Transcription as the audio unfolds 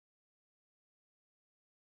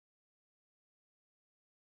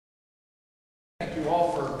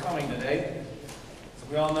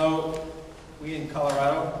we all know, we in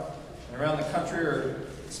Colorado and around the country are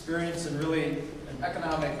experiencing really an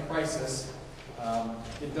economic crisis.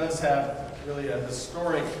 It does have really a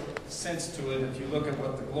historic sense to it if you look at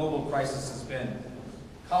what the global crisis has been.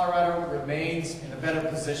 Colorado remains in a better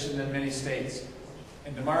position than many states.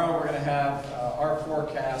 And tomorrow we're going to have our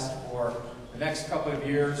forecast for the next couple of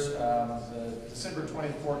years. The December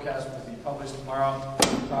 20th forecast will be published tomorrow.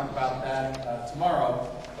 We'll talk about that tomorrow.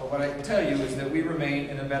 But what I can tell you is that we remain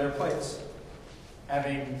in a better place.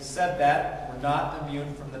 Having said that, we're not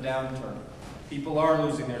immune from the downturn. People are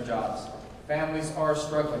losing their jobs. Families are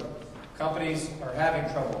struggling. Companies are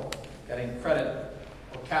having trouble getting credit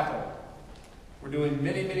or capital. We're doing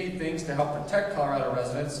many, many things to help protect Colorado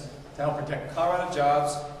residents, to help protect Colorado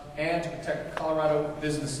jobs, and to protect Colorado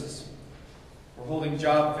businesses. We're holding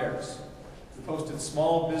job fairs. We've hosted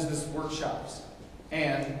small business workshops.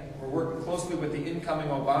 And we're working closely with the incoming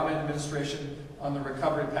Obama administration on the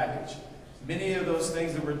recovery package. Many of those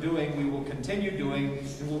things that we're doing, we will continue doing,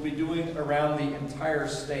 and we'll be doing around the entire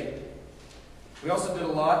state. We also did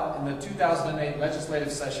a lot in the 2008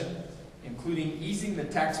 legislative session, including easing the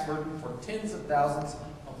tax burden for tens of thousands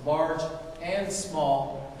of large and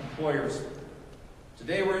small employers.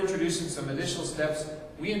 Today we're introducing some additional steps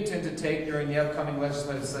we intend to take during the upcoming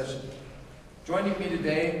legislative session. Joining me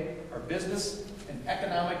today are business and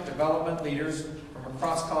economic development leaders from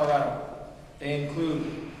across Colorado. They include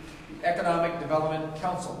the Economic Development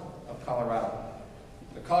Council of Colorado,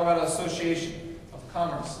 the Colorado Association of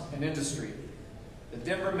Commerce and Industry, the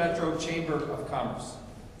Denver Metro Chamber of Commerce,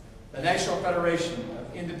 the National Federation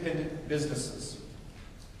of Independent Businesses,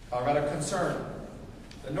 Colorado Concern,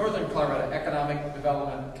 the Northern Colorado Economic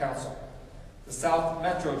Development Council, the South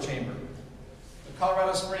Metro Chamber, the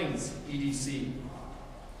Colorado Springs EDC,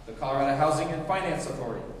 the Colorado Housing and Finance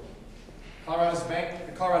Authority,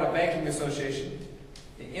 the Colorado Banking Association,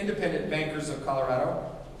 the Independent Bankers of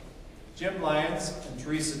Colorado, Jim Lyons and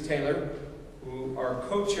Teresa Taylor, who are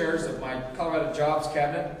co-chairs of my Colorado Jobs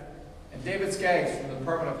Cabinet, and David Skaggs from the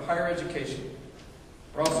Department of Higher Education.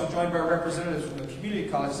 We're also joined by representatives from the community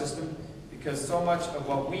college system because so much of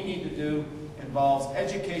what we need to do involves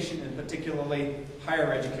education and particularly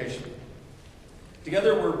higher education.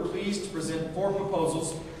 Together we're pleased to present 4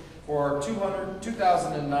 proposals for our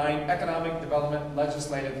 2009 Economic Development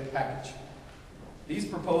Legislative Package. These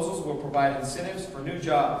proposals will provide incentives for new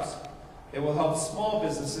jobs. They will help small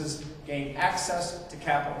businesses gain access to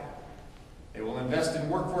capital. They will invest in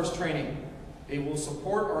workforce training. They will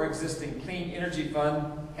support our existing Clean Energy Fund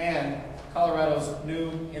and Colorado's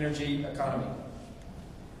new energy economy.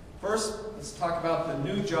 First, let's talk about the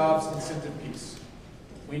new jobs incentive piece.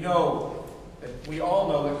 We all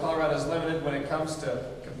know that Colorado is limited when it comes to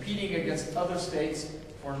competing against other states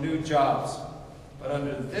for new jobs. But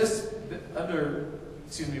under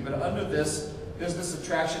this business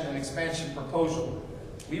attraction and expansion proposal,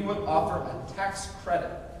 we would offer a tax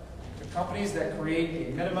credit to companies that create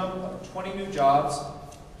a minimum of 20 new jobs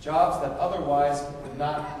that otherwise would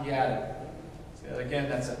not be added. So again,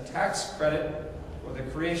 that's a tax credit for the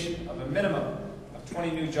creation of a minimum of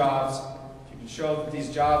 20 new jobs. You can show that these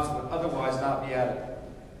jobs would otherwise not be added.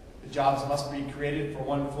 The jobs must be created for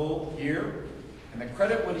 1 full year, and the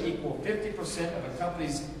credit would equal 50% of a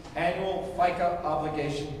company's annual FICA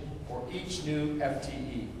obligation for each new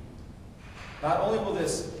FTE. Not only will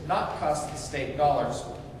this not cost the state dollars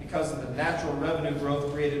because of the natural revenue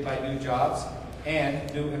growth created by new jobs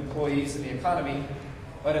and new employees in the economy,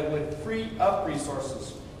 but it would free up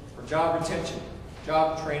resources for job retention,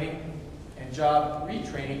 job training, and job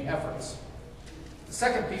retraining efforts. The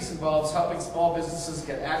second piece involves helping small businesses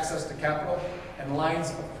get access to capital and lines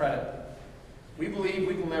of credit. We believe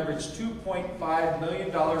we can leverage $2.5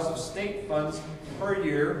 million of state funds per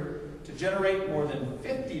year to generate more than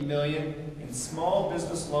 $50 million in small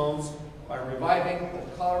business loans by reviving the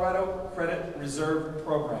Colorado Credit Reserve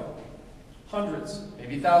Program. Hundreds,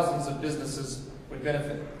 maybe thousands of businesses would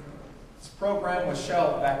benefit. This program was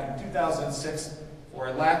shelved back in 2006 for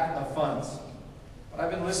a lack of funds. But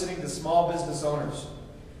I've been listening to small business owners,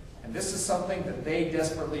 and this is something that they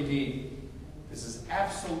desperately need. This is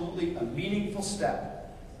absolutely a meaningful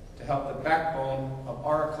step to help the backbone of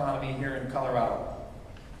our economy here in Colorado.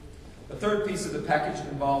 The third piece of the package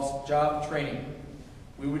involves job training.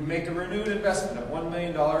 We would make a renewed investment of $1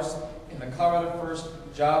 million in the Colorado First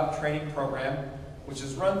Job Training Program, which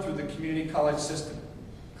is run through the community college system,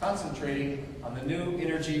 concentrating on the new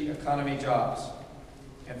energy economy jobs.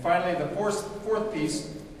 And finally, the fourth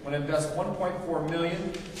piece would invest $1.4 million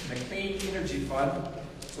in the Clean Energy Fund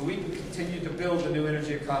so we can continue to build the new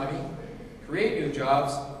energy economy, create new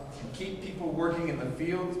jobs, and keep people working in the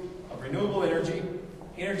field of renewable energy,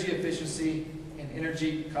 energy efficiency, and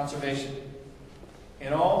energy conservation.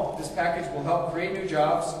 In all, this package will help create new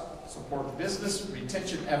jobs, support business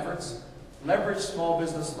retention efforts, leverage small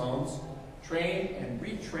business loans, train and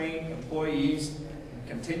retrain employees, and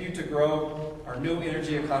continue to grow our new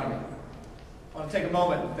energy economy. I want to take a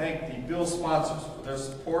moment and thank the bill sponsors for their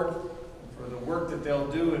support and for the work that they'll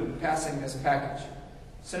do in passing this package.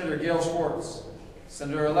 Senator Gail Schwartz,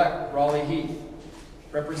 Senator-elect Raleigh Heath,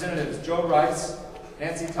 Representatives Joe Rice,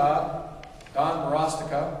 Nancy Todd, Don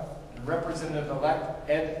Marostica, and Representative-elect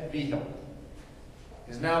Ed Vigil.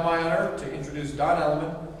 It is now my honor to introduce Don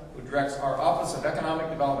Elliman, who directs our Office of Economic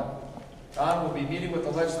Development. Don will be meeting with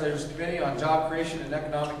the Legislators Committee on Job Creation and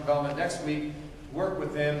Economic Development next week to work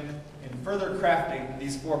with them in further crafting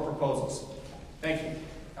these 4 proposals. Thank you.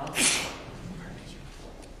 Don?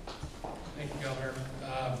 Thank you, Governor.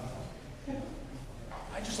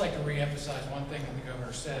 I'd just like to reemphasize one thing that the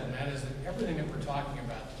Governor said, and that is that everything that we're talking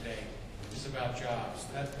about today is about jobs.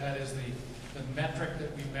 That is the metric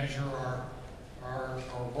that we measure our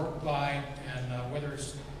work by, and whether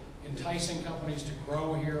it's enticing companies to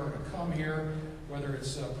grow here or to come here, whether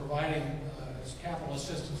it's providing capital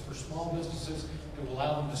assistance for small businesses to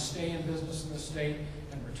allow them to stay in business in the state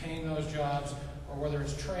and retain those jobs, or whether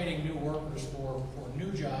it's training new workers for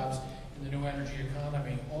new jobs in the new energy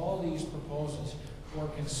economy. All these proposals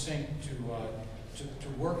work in sync to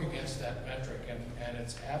work against that metric, and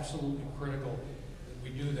it's absolutely critical that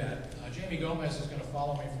we do that. Jamie Gomez is going to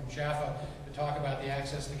follow me from Jaffa to talk about the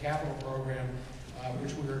Access to Capital program,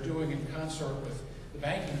 which we are doing in concert with the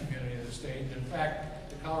banking community of the state. And in fact,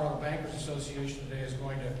 the Colorado Bankers Association today is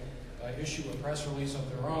going to issue a press release of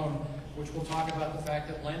their own, which will talk about the fact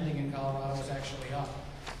that lending in Colorado is actually up.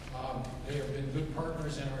 They have been good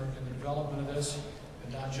partners in the development of this,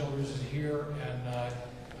 and Don Childers is here, and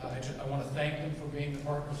I want to thank them for being the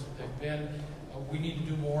partners that they've been. We need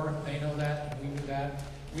to do more. They know that, and we do that.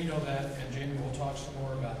 We know that, and Jamie will talk some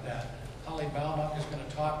more about that. Holly Baumock is going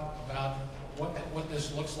to talk about what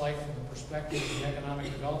this looks like from the perspective of the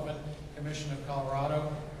Economic Development Commission of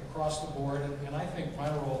Colorado across the board, and I think my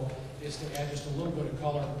role is to add just a little bit of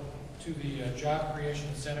color to the Job Creation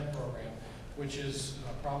Incentive Program, which is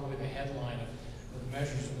probably the headline of the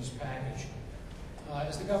measures in this package.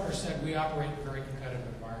 As the Governor said, we operate in a very competitive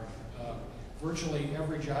environment. Virtually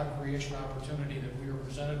every job creation opportunity that we are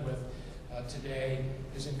presented with today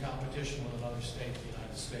is in competition with another state in the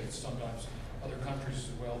United States, sometimes other countries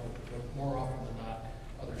as well, but more often than not,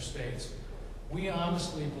 other states. We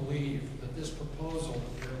honestly believe that this proposal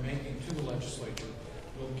that we are making to the legislature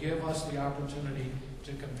will give us the opportunity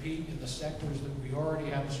to compete in the sectors that we already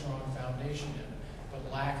have a strong foundation in,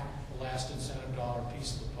 but lack the last incentive dollar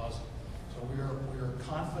piece of the puzzle. So we are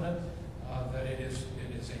confident that it is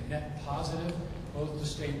a net positive, both to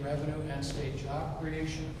state revenue and state job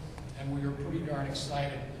creation, and we are pretty darn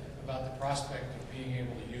excited about the prospect of being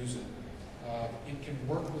able to use it. It can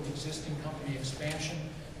work with existing company expansion,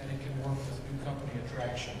 and it can work with new company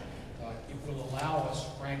attraction. It will allow us,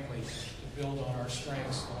 frankly, to build on our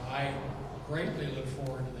strengths, and I greatly look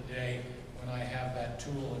forward to the day when I have that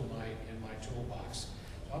tool in my toolbox.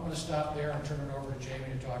 So I'm going to stop there and turn it over to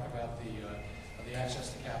Jamie to talk about the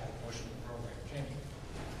Access to Capital portion of the program. Jamie.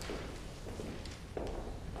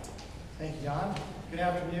 Thank you, Don. Good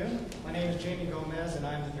afternoon. My name is Jamie Gomez, and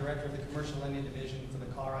I'm the Director of the Commercial Lending Division for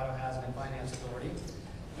the Colorado Housing and Finance Authority.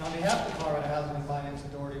 And on behalf of the Colorado Housing and Finance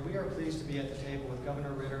Authority, we are pleased to be at the table with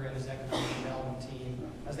Governor Ritter and his economic development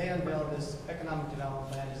team as they unveil this economic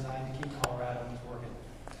development plan designed to keep Coloradans working.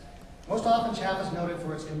 Most often, CHAP is noted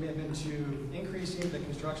for its commitment to increasing the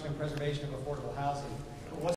construction and preservation of affordable housing.